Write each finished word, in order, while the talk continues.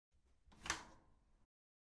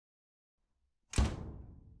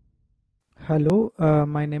Hello,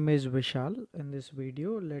 my name is Vishal. In this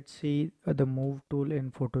video, let's see the move tool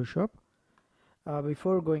in Photoshop.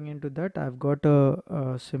 Before going into that, I've got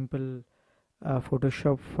a simple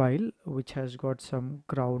Photoshop file which has got some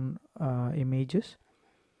ground images,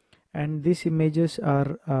 and these images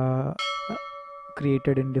are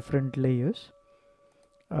created in different layers.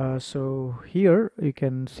 So here you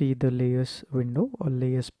can see the layers window or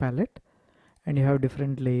layers palette, and you have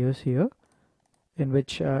different layers here in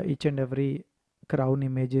which each and every crown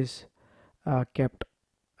image is kept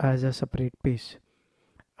as a separate piece.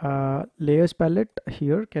 Layers palette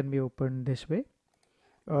here can be opened this way,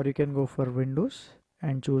 or you can go for Windows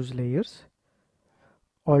and choose layers.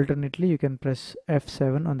 Alternately, you can press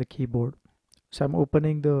F7 on the keyboard. So I'm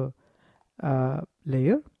opening the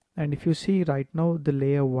layer, and if you see right now the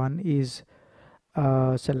layer 1 is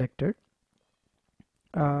selected.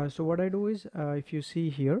 So what I do is, if you see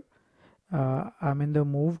here, I'm in the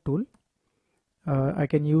move tool. I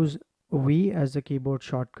can use V as the keyboard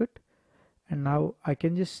shortcut, and now I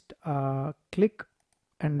can just click,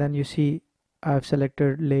 and then you see I've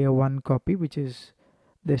selected layer 1 copy, which is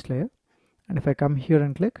this layer, and if I come here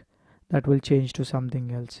and click, that will change to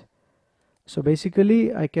something else. So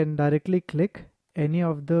basically I can directly click any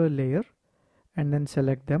of the layer and then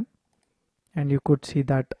select them, and you could see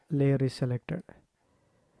that layer is selected.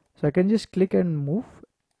 So I can just click and move,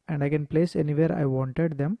 and I can place anywhere I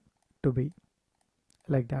wanted them to be,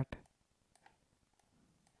 like that.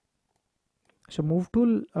 So move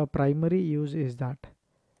tool primary use is that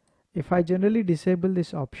if I generally disable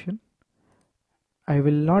this option, I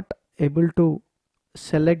will not able to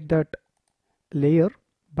select that layer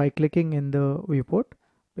by clicking in the viewport,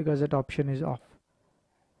 because that option is off.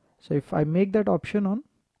 So if I make that option on,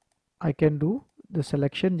 I can do the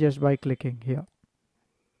selection just by clicking here.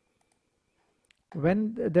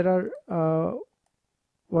 When there are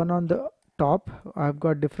one on the top, I've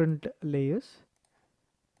got different layers,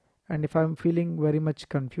 and if I'm feeling very much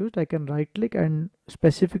confused, I can right click and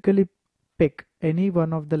specifically pick any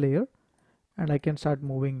one of the layer, and I can start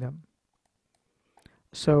moving them.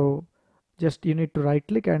 So just you need to right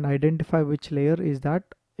click and identify which layer is that,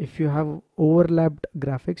 if you have overlapped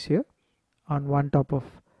graphics here on one top of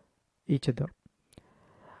each other.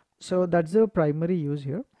 So that's the primary use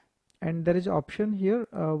here, and there is option here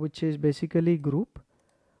which is basically group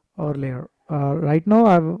or layer. Right now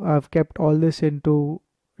I've kept all this into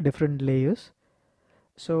different layers.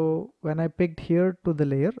 So when I picked here to the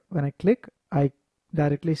layer, when I click, I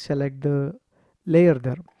directly select the layer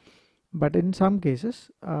there. But in some cases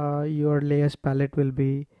your layers palette will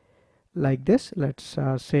be like this. Let's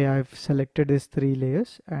say I've selected these 3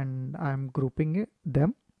 layers and I'm grouping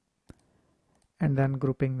them and then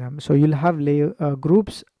grouping them. So you'll have layer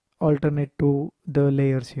groups alternate to the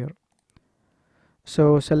layers here.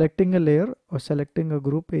 So selecting a layer or selecting a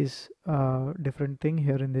group is a different thing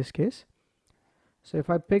here in this case. So if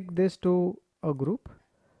I pick this to a group,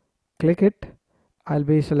 click it, I'll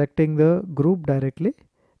be selecting the group directly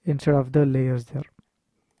instead of the layers there.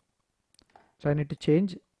 So I need to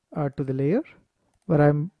change to the layer where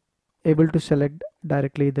I'm able to select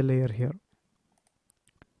directly the layer here.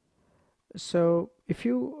 So if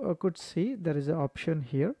you could see, there is an option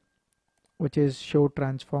here which is show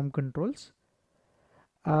transform controls.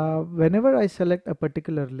 Whenever I select a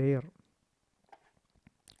particular layer,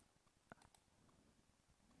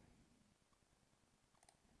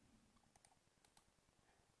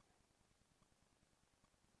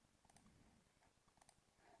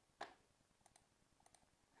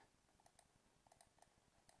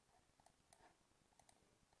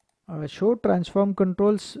 show transform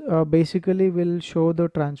controls basically will show the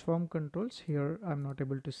transform controls. Here I'm not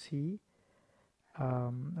able to see. I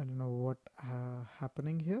don't know what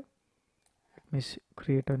happening here. Let me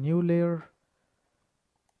create a new layer,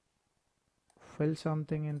 fill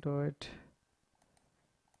something into it.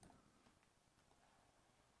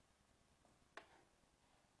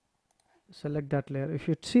 Select that layer. If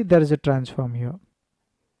you see, there is a transform here.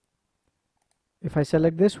 If I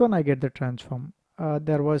select this one, I get the transform.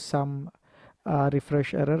 There was some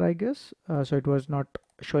refresh error, I guess, so it was not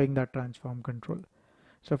showing that transform control.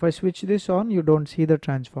 So if I switch this on, you don't see the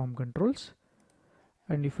transform controls,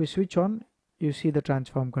 and if we switch on, you see the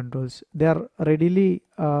transform controls. They are readily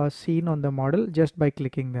seen on the model just by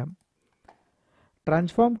clicking them.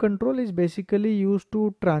 Transform control is basically used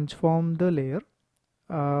to transform the layer.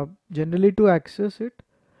 Generally, to access it,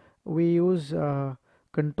 we use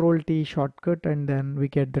Ctrl T shortcut, and then we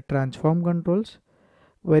get the transform controls,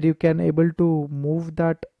 where you can able to move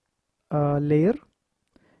that layer,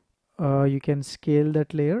 you can scale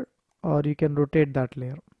that layer, or you can rotate that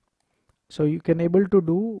layer. So you can able to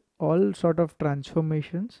do all sort of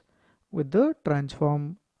transformations with the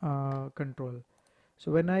transform control.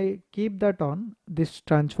 So when I keep that on, this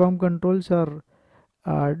transform controls are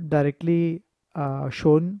directly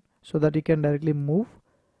shown, so that you can directly move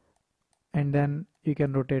and then you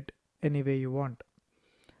can rotate any way you want.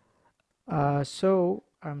 So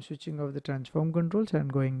I'm switching off the transform controls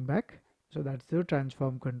and going back. So that's the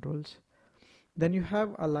transform controls. Then you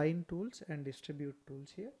have align tools and distribute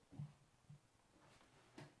tools here.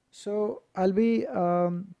 So I'll be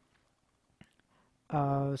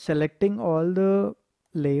selecting all the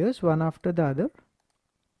layers one after the other,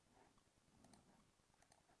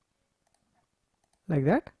 like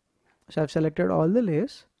that. So I've selected all the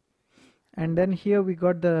layers, and then here we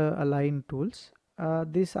got the align tools.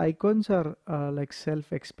 These icons are like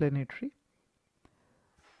self-explanatory.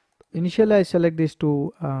 Initially I select these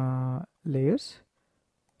two layers.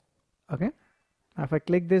 Okay, if I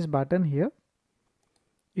click this button here,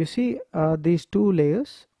 you see these two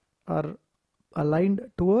layers are aligned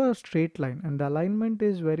to a straight line, and the alignment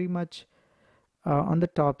is very much on the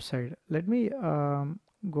top side. Let me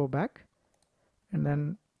go back and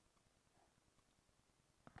then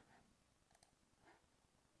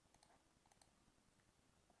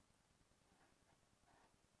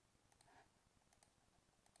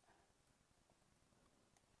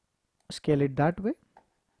scale it that way.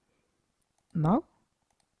 Now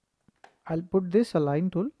I'll put this align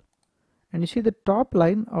tool, and you see the top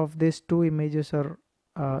line of these two images are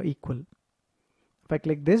equal. If I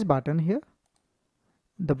click this button here,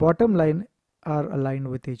 the bottom line are aligned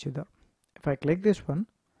with each other. If I click this one,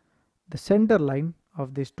 the center line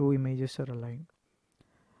of these two images are aligned.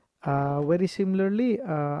 Very similarly,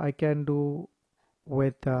 I can do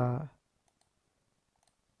with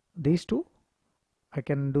these two. I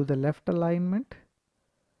can do the left alignment,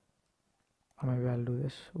 or maybe I'll do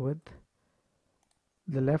this with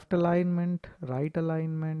the left alignment, right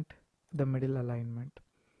alignment, the middle alignment.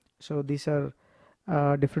 So these are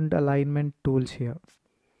different alignment tools here.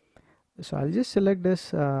 So I'll just select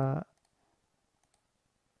this and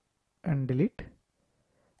delete,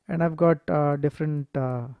 and I've got different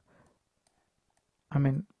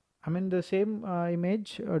I mean the same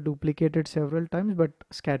image duplicated several times but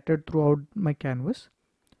scattered throughout my canvas.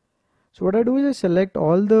 So what I do is I select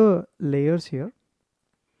all the layers here,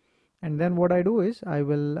 and then what I do is I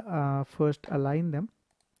will first align them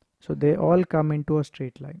so they all come into a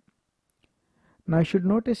straight line. Now you should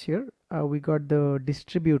notice here we got the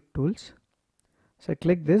distribute tools. So I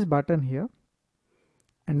click this button here,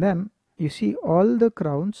 and then you see all the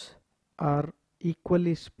crowns are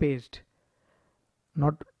equally spaced.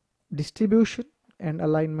 Not distribution and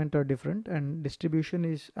alignment are different, and distribution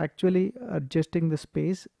is actually adjusting the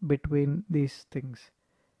space between these things.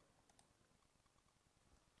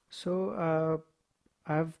 So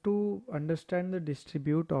I have to understand the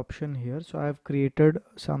distribute option here. So I have created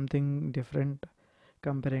something different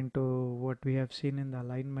comparing to what we have seen in the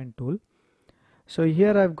alignment tool. So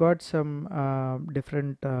here I've got some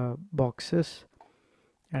different boxes,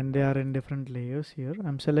 and they are in different layers here.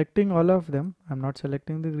 I'm selecting all of them. I'm not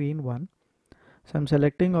selecting the green one. So I'm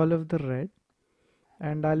selecting all of the red,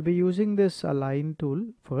 and I'll be using this align tool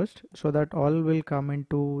first so that all will come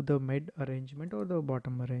into the mid arrangement or the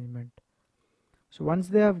bottom arrangement. So once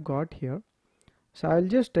they have got here, so I'll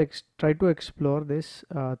just try to explore this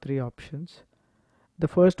three options. The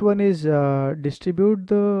first one is distribute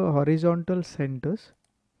the horizontal centers.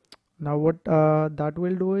 Now what that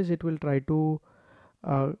will do is it will try to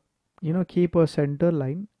keep a center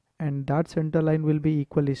line, and that center line will be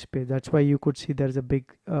equally spaced. That's why you could see there's a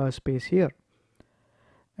big space here.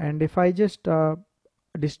 And if I just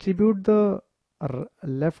distribute the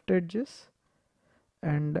left edges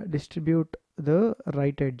and distribute the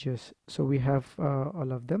right edges, so we have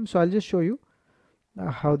all of them. So I'll just show you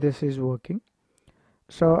how this is working.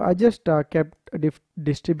 So I just kept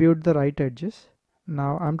distribute the right edges.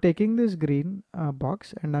 Now I'm taking this green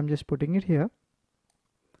box and I'm just putting it here,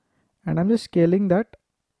 and I'm just scaling that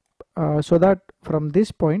so that from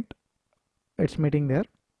this point it's meeting there.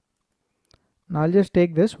 Now I'll just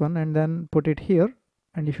take this one and then put it here,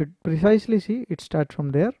 and you should precisely see it starts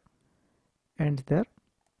from there, ends there.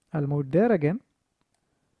 I'll move it there again.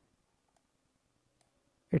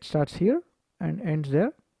 It starts here and ends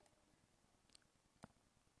there.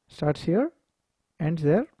 Starts here, ends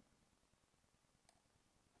there.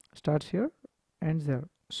 Starts here, ends there.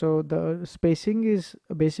 So the spacing is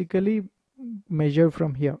basically measured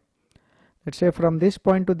from here. Let's say from this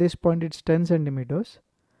point to this point it's 10 centimeters.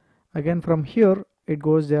 Again from here it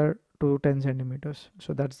goes there to 10 centimeters.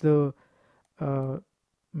 So that's the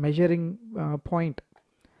measuring point.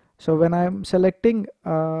 So when I'm selecting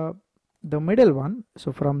the middle one,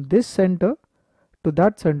 so from this center to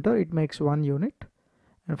that center it makes one unit,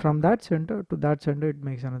 and from that center to that center it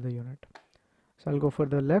makes another unit. So I'll go for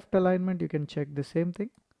the left alignment. You can check the same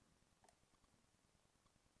thing.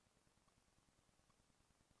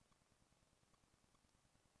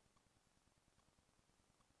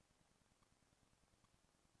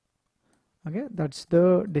 Okay, that's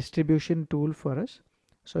the distribution tool for us.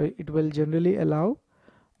 So it will generally allow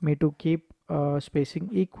me to keep spacing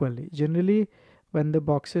equally. Generally, when the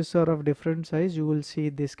boxes are of different size, you will see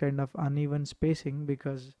this kind of uneven spacing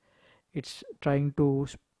because it's trying to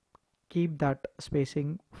keep that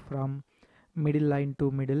spacing from middle line to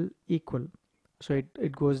middle equal. So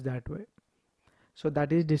it goes that way. So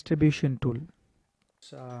that is distribution tool.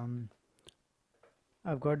 So,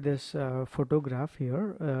 I've got this photograph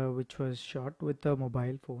here which was shot with a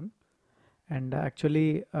mobile phone, and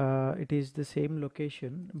actually it is the same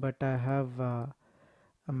location, but I have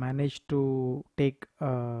managed to take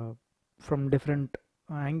from different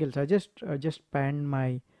angles. I just panned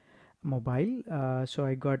my mobile, so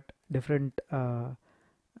I got different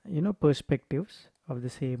perspectives of the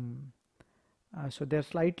same, so they're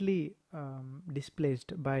slightly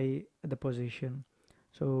displaced by the position.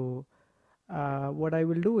 So what I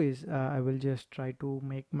will do is I will just try to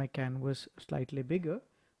make my canvas slightly bigger.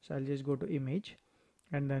 So I'll just go to image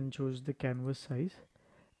and then choose the canvas size,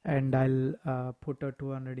 and I'll put a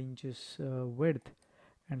 200 inches width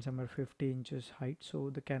and somewhere 50 inches height, so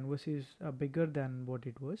the canvas is bigger than what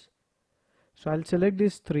it was. So I'll select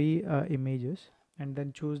these three images and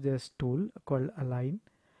then choose this tool called align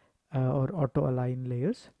or auto align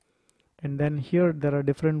layers, and then here there are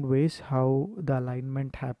different ways how the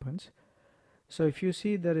alignment happens. So if you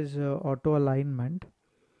see, there is a auto alignment.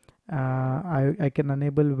 I can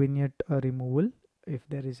enable vignette removal if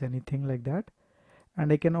there is anything like that,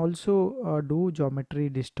 and I can also do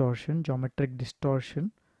geometric distortion.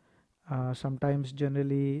 Sometimes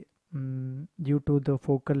generally due to the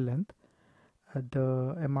focal length,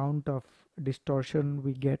 the amount of distortion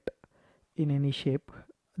we get in any shape,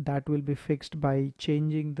 that will be fixed by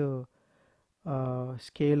changing the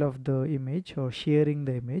scale of the image or shearing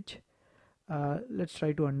the image. Let's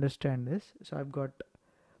try to understand this. So I've got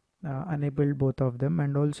enabled both of them,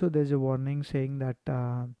 and also there's a warning saying that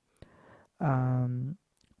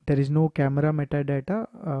there is no camera metadata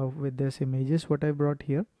with this images what I brought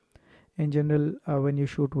here. In general, when you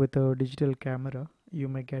shoot with a digital camera, you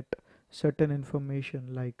may get certain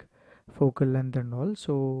information like focal length and all.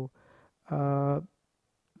 So the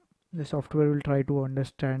software will try to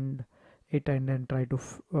understand it and then try to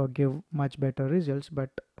give much better results,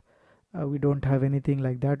 but we don't have anything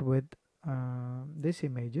like that with these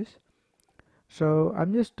images. So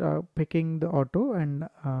I'm just picking the auto and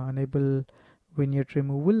enable vignette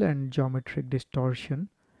removal and geometric distortion,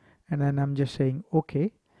 and then I'm just saying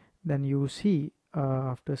OK. Then you see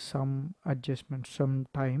after some adjustment, some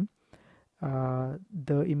time,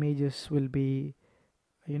 the images will be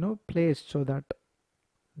placed so that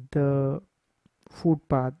the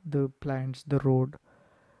footpath, the plants, the road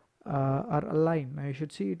are aligned. Now you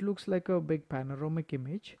should see it looks like a big panoramic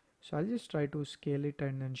image. So I'll just try to scale it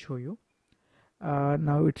and then show you.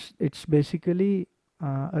 Now it's basically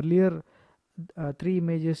earlier three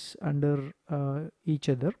images under each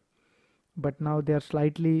other, but now they are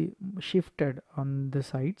slightly shifted on the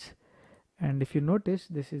sides. And if you notice,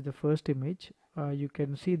 this is the first image. You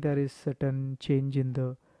can see there is certain change in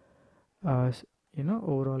the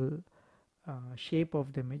overall shape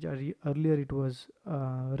of the image. Earlier it was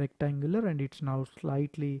rectangular, and it's now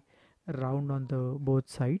slightly round on the both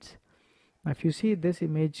sides. Now if you see, this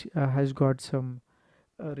image has got some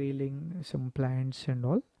railing, some plants and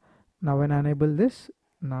all. Now when I enable this,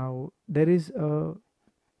 now there is a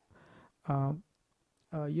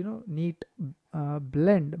neat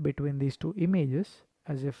blend between these two images,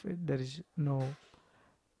 as if there is no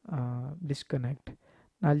disconnect.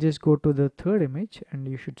 I'll just go to the third image, and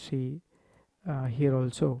you should see here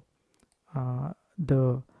also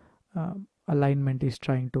the alignment is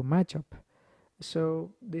trying to match up.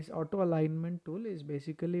 So this auto alignment tool is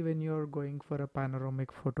basically when you're going for a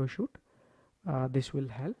panoramic photo shoot, this will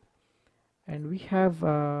help. And we have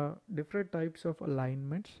different types of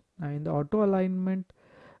alignments. Now in the auto alignment,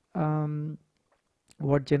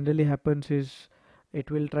 what generally happens is it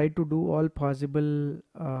will try to do all possible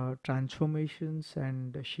transformations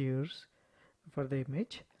and shears for the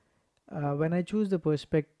image. When I choose the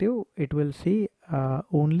perspective, it will see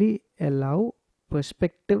only allow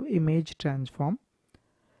perspective image transform.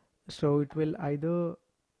 So it will either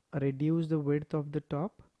reduce the width of the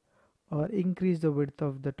top or increase the width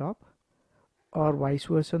of the top, or vice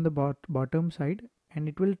versa on the bottom side, and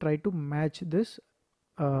it will try to match this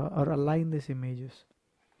or align these images.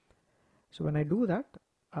 So when I do that,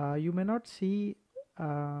 you may not see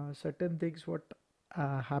certain things what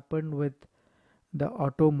happened with the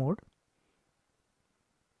auto mode.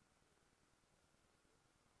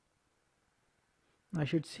 I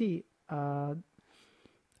should see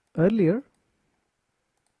earlier,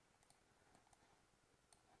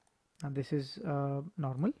 and this is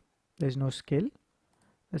normal, there is no scale.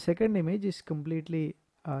 The second image is completely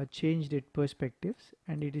changed its perspectives,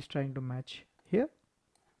 and it is trying to match here.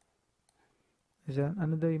 There's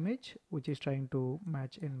another image which is trying to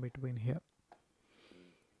match in between here.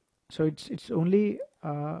 So it's only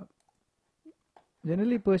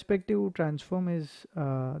generally perspective transform is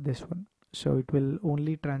this one. So it will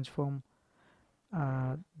only transform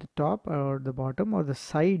the top or the bottom or the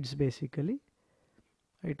sides. Basically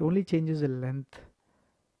it only changes the length.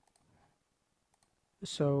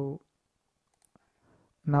 So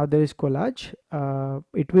now there is collage.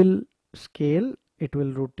 It will scale, it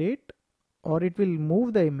will rotate, or it will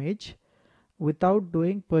move the image without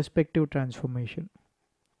doing perspective transformation.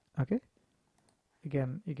 Okay,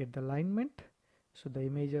 again you get the alignment. So the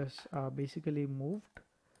images are basically moved,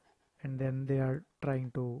 and then they are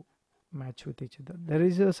trying to match with each other. There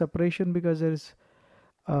is a separation because there is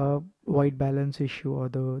a white balance issue, or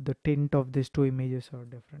the tint of these two images are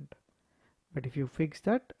different. But if you fix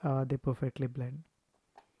that, they perfectly blend.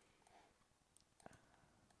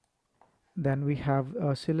 Then we have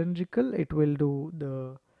cylindrical. It will do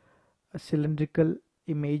the cylindrical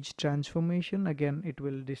image transformation. Again, it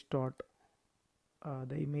will distort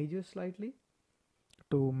the images slightly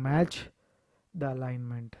to match the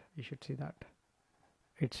alignment. You should see that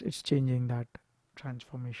it's changing that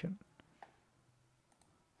transformation.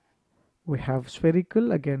 We have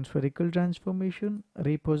spherical. Again, spherical transformation.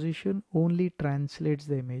 Reposition only translates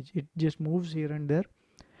the image. It just moves here and there.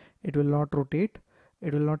 It will not rotate,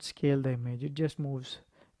 it will not scale the image, it just moves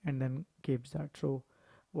and then keeps that. So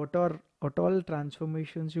what all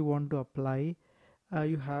transformations you want to apply,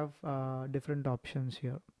 you have different options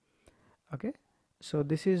here. Okay, so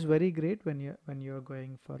this is very great when you're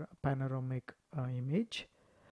going for a panoramic image.